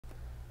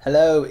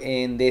Hello,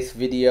 in this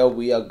video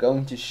we are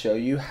going to show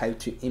you how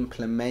to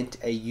implement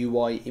a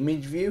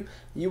UIImageView.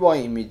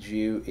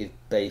 UIImageView is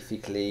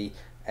basically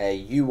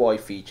a UI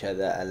feature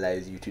that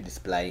allows you to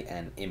display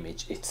an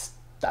image. It's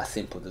that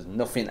simple, there's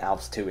nothing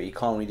else to it. You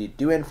can't really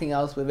do anything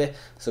else with it,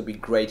 so it'd be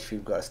great if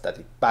you've got a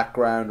static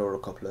background or a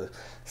couple of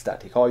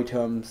static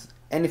items.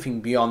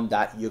 Anything beyond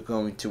that, you're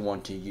going to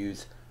want to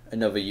use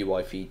another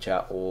UI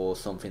feature or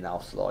something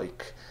else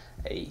like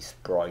a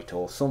sprite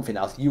or something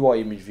else.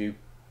 UIImageView,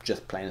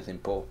 just plain and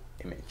simple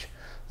image.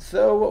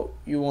 So what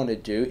you want to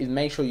do is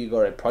make sure you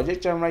got a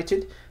project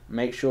generated,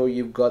 make sure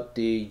you've got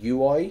the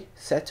UI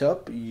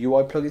setup,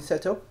 UI plugin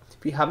setup.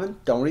 If you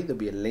haven't, don't worry, there'll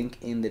be a link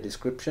in the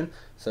description,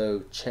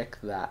 so check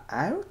that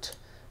out.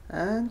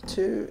 And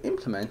to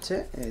implement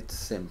it, it's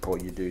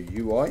simple. You do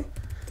UI :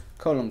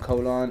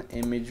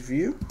 image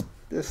view,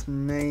 just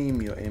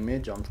name your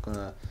image. I'm just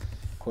gonna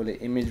call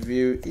it image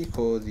view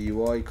equals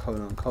UI :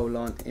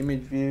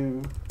 image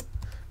view,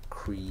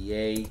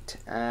 create,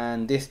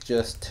 and this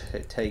just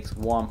takes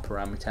one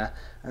parameter,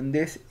 and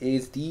this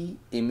is the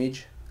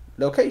image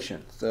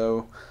location.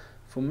 So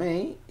for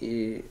me,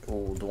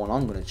 or the one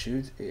I'm going to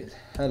choose is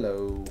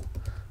hello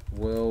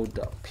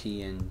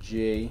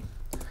world.png.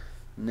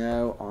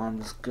 Now I'm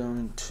just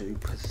going to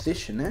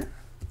position it,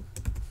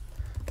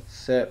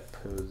 set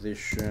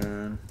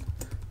position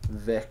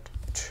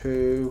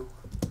vec2,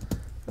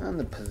 and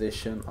the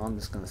position I'm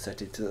just going to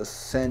set it to the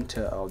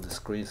center of the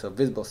screen. So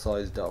visible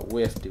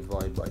size.width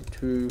divided by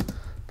 2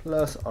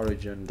 plus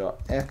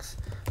origin.x,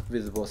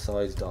 visible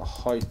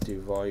size.height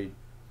divided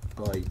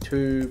by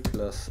 2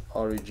 plus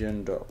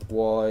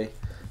origin.y.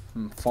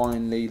 And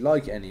finally,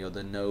 like any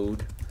other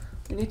node,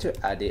 we need to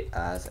add it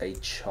as a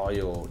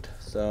child.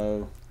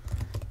 So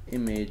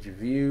image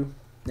view.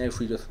 Now if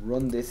we just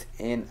run this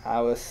in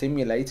our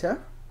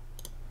simulator,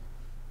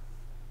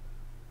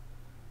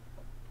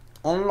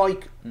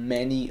 unlike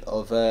many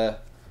other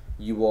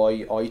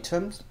UI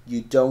items,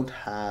 you don't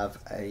have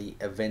a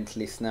event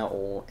listener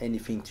or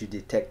anything to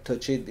detect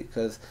touches,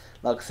 because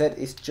like I said,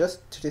 it's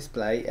just to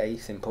display a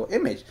simple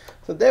image.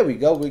 So there we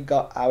go, we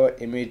got our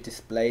image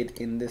displayed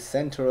in the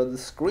center of the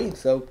screen.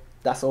 So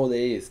that's all there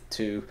is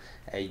to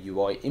a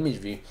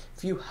UIImageView.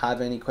 If you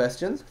have any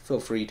questions, feel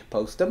free to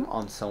post them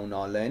on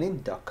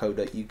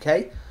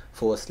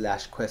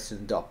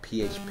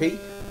sonarlearning.co.uk/questions.php.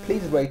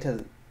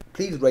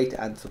 Please rate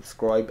and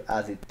subscribe,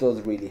 as it does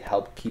really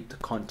help keep the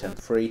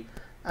content free.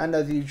 And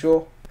as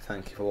usual,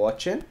 thank you for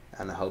watching,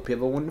 and I hope you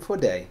have a wonderful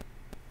day.